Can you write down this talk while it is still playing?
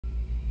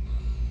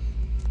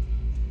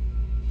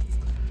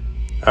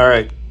All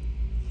right.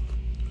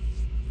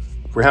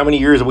 For how many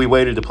years have we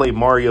waited to play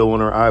Mario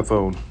on our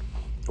iPhone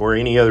or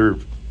any other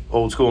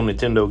old school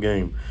Nintendo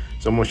game?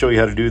 So I'm going to show you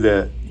how to do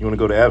that. You want to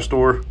go to App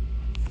Store.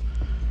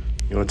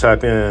 You want to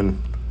type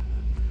in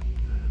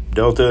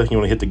Delta. You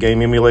want to hit the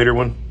game emulator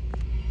one.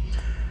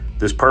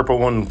 This purple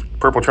one,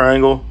 purple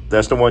triangle,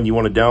 that's the one you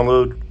want to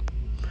download.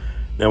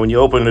 Now when you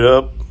open it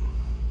up,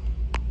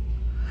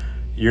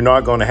 you're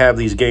not going to have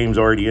these games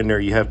already in there.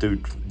 You have to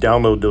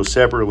download those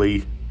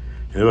separately.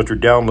 And what you're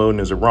downloading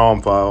is a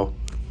ROM file,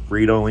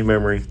 read-only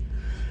memory.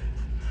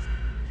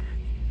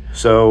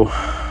 So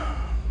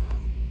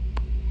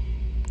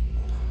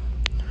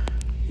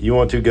you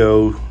want to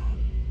go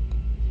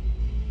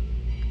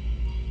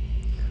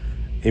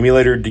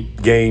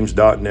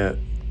emulatorgames.net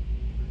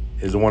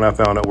is the one I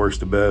found that works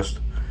the best.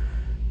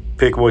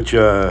 Pick which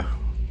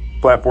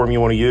platform you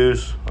want to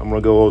use. I'm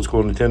going to go old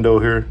school Nintendo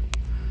here.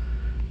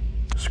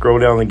 Scroll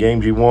down the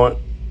games you want.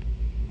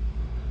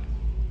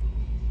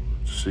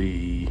 Let's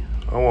see,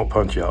 I want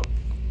Punch Out.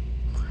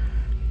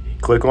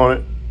 Click on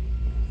it.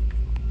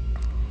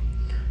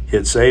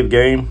 Hit save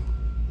game.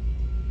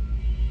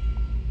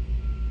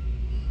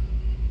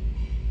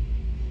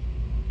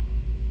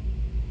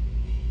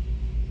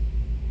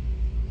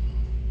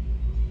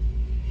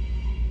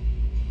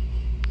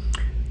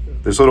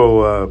 This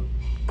little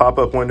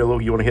pop-up window,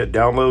 you want to hit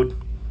download.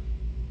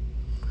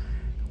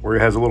 Where it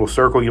has a little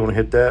circle, you want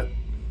to hit that.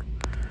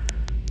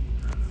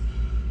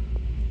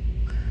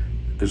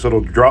 This little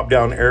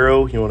drop-down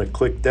arrow, you want to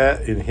click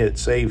that and hit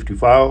save to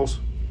files.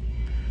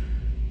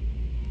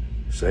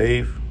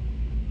 Save.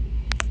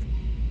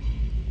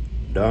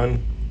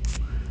 Done.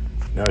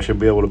 Now I should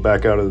be able to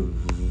back out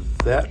of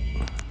that.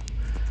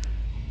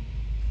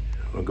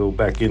 I'll go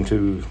back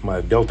into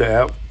my Delta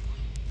app.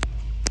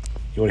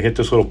 You want to hit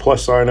this little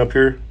plus sign up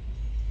here.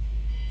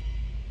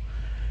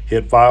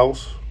 Hit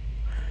files.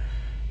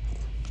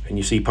 And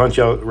you see Punch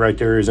Out right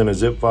there is in a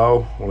zip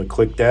file. I want to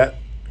click that.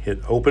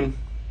 Hit open.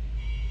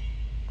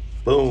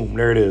 Boom,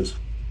 there it is.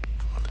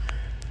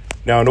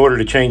 Now in order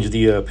to change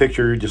the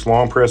picture, just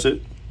long press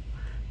it.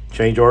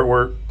 Change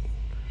artwork.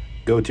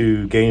 Go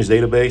to Games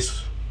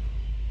Database.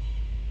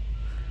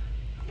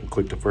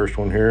 Click the first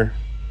one here.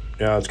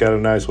 Now it's got a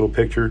nice little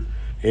picture.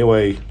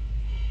 Anyway,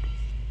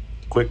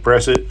 quick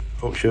press it.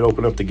 Oh, should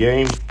open up the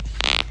game.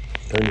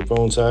 Turn your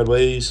phone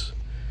sideways.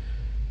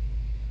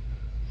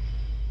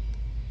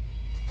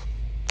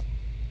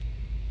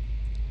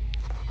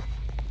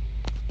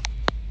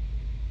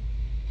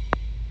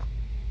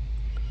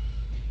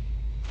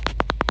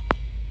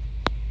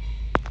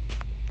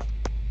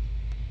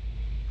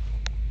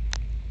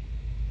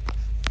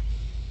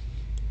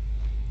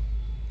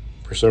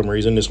 For some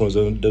reason, this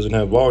one doesn't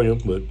have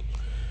volume, but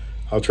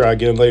I'll try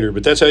again later.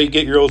 But that's how you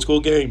get your old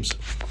school games.